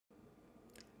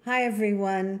Hi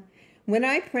everyone. When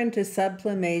I print a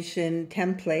sublimation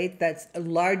template that's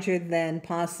larger than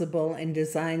possible in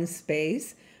design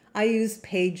space, I use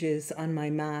Pages on my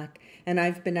Mac, and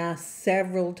I've been asked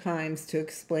several times to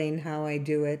explain how I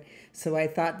do it, so I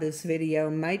thought this video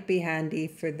might be handy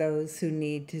for those who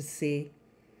need to see.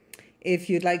 If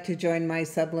you'd like to join my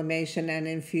sublimation and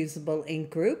infusible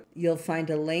ink group, you'll find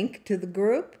a link to the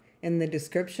group in the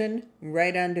description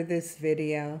right under this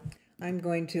video. I'm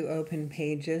going to open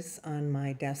Pages on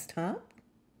my desktop.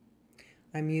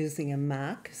 I'm using a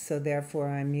Mac, so therefore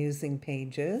I'm using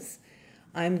Pages.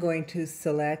 I'm going to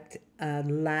select a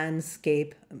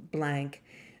landscape blank.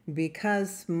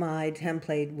 Because my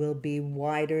template will be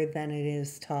wider than it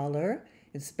is taller,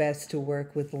 it's best to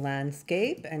work with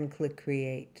landscape and click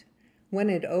Create. When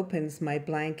it opens, my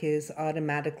blank is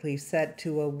automatically set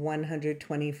to a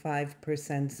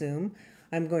 125% zoom.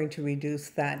 I'm going to reduce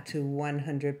that to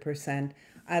 100%.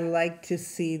 I like to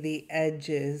see the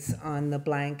edges on the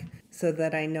blank so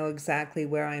that I know exactly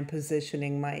where I'm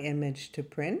positioning my image to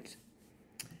print.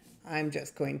 I'm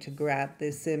just going to grab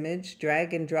this image,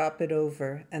 drag and drop it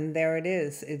over, and there it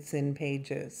is. It's in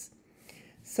Pages.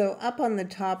 So up on the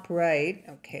top right,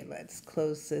 okay, let's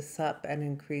close this up and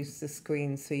increase the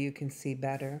screen so you can see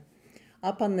better.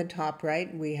 Up on the top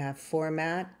right, we have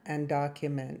Format and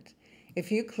Document. If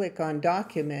you click on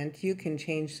Document, you can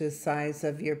change the size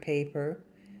of your paper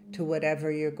to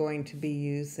whatever you're going to be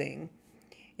using.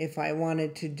 If I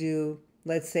wanted to do,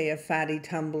 let's say, a fatty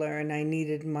tumbler and I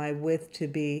needed my width to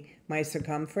be my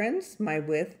circumference, my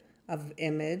width of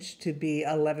image to be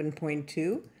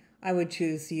 11.2, I would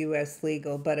choose US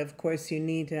Legal, but of course you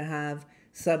need to have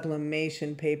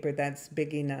sublimation paper that's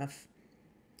big enough.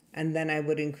 And then I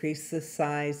would increase the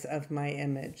size of my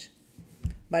image.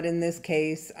 But in this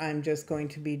case, I'm just going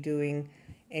to be doing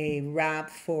a wrap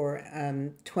for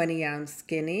 20-ounce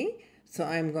skinny, so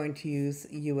I'm going to use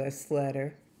US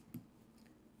letter.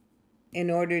 In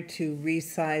order to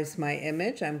resize my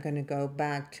image, I'm going to go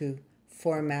back to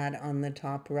Format on the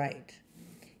top right.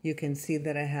 You can see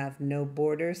that I have no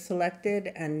border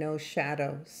selected and no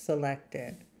shadow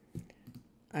selected.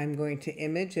 I'm going to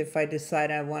Image. If I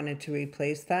decide I wanted to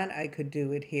replace that, I could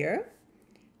do it here,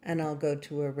 and I'll go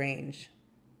to Arrange.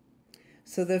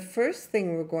 So the first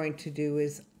thing we're going to do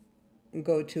is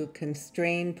go to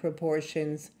Constrain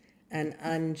Proportions and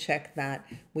uncheck that.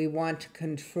 We want to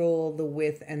control the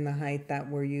width and the height that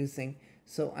we're using.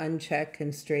 So uncheck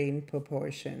Constrain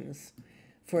Proportions.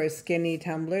 For a skinny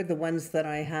tumbler, the ones that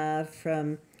I have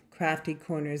from Crafty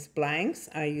Corners blanks,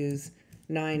 I use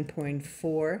 9.4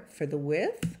 for the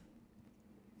width.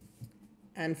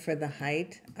 And for the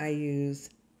height, I use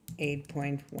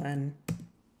 8.1.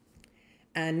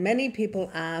 And many people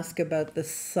ask about the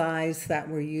size that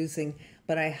we're using,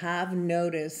 but I have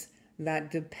noticed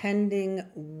that depending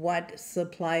what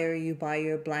supplier you buy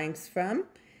your blanks from,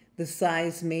 the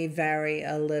size may vary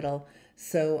a little.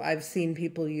 So I've seen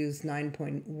people use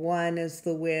 9.1 as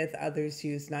the width, others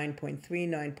use 9.3,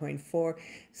 9.4.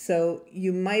 So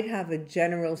you might have a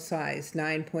general size,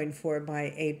 9.4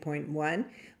 by 8.1,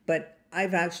 but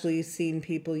I've actually seen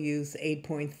people use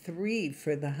 8.3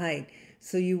 for the height.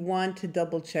 So you want to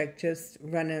double check, just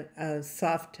run a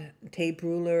soft tape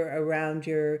ruler around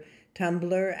your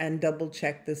tumbler and double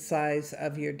check the size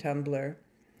of your tumbler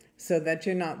so that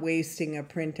you're not wasting a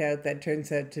printout that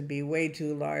turns out to be way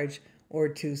too large or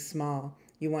too small.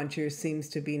 You want your seams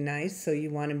to be nice, so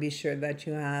you want to be sure that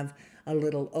you have a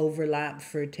little overlap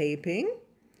for taping.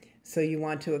 So you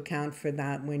want to account for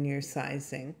that when you're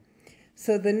sizing.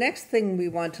 So the next thing we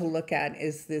want to look at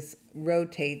is this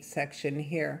rotate section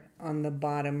here on the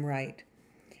bottom right.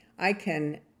 I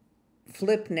can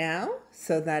flip now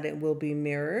so that it will be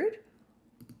mirrored,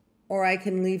 or I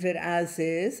can leave it as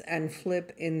is and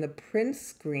flip in the print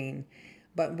screen.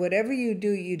 But whatever you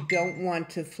do, you don't want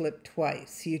to flip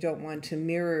twice. You don't want to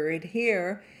mirror it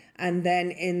here, and then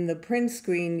in the print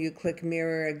screen you click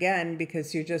mirror again,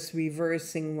 because you're just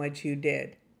reversing what you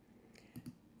did.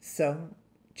 So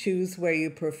choose where you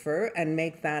prefer and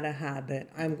make that a habit.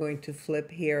 I'm going to flip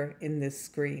here in this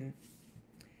screen.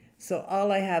 So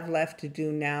all I have left to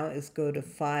do now is go to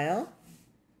File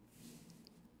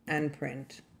and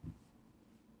Print.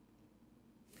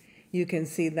 You can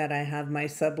see that I have my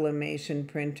sublimation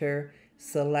printer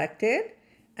selected,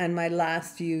 and my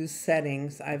last use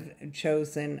settings I've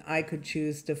chosen. I could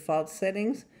choose default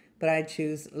settings, but I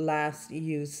choose last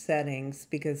use settings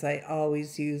because I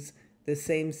always use the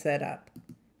same setup.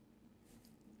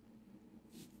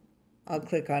 I'll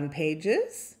click on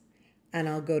Pages and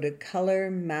I'll go to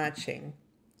Color Matching.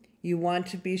 You want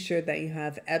to be sure that you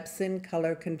have Epson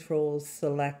color controls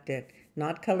selected,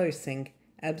 not color sync,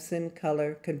 Epson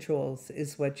color controls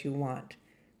is what you want.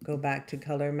 Go back to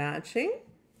color matching.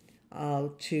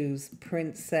 I'll choose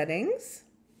print settings.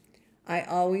 I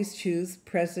always choose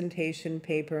presentation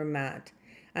paper matte,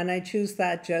 and I choose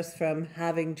that just from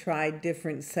having tried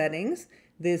different settings.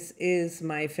 This is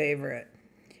my favorite.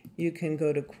 You can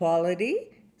go to quality.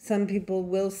 Some people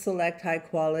will select high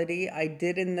quality. I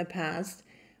did in the past,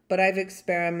 but I've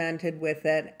experimented with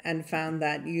it and found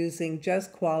that using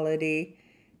just quality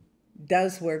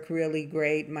does work really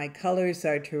great. My colors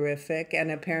are terrific,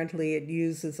 and apparently it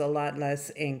uses a lot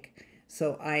less ink.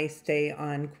 So I stay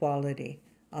on quality.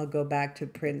 I'll go back to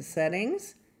print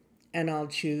settings and I'll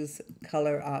choose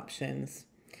color options.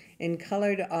 In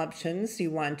colored options,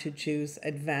 you want to choose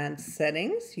advanced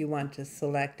settings. You want to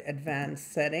select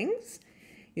advanced settings.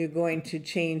 You're going to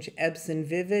change Epson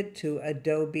Vivid to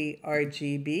Adobe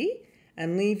RGB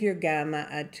and leave your gamma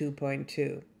at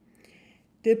 2.2.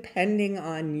 Depending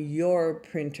on your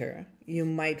printer, you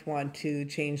might want to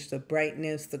change the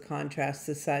brightness, the contrast,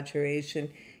 the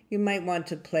saturation. You might want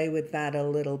to play with that a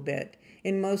little bit.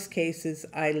 In most cases,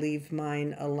 I leave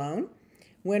mine alone.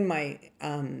 When my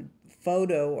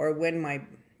photo or when my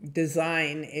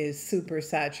design is super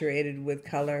saturated with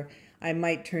color, I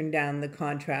might turn down the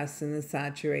contrast and the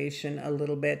saturation a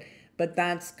little bit, but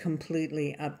that's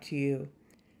completely up to you.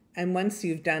 And once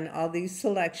you've done all these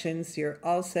selections, you're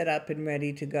all set up and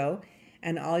ready to go.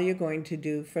 And all you're going to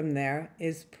do from there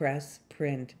is press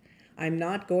print. I'm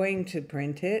not going to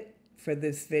print it for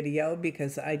this video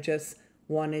because I just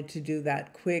wanted to do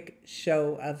that quick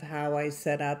show of how I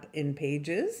set up in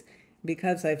Pages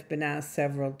because I've been asked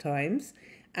several times.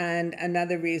 And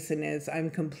another reason is I'm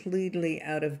completely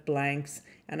out of blanks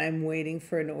and I'm waiting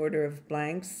for an order of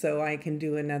blanks so I can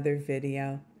do another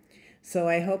video. So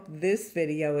I hope this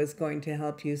video is going to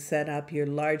help you set up your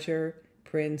larger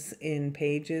prints in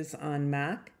Pages on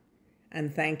Mac.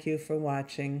 And thank you for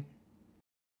watching.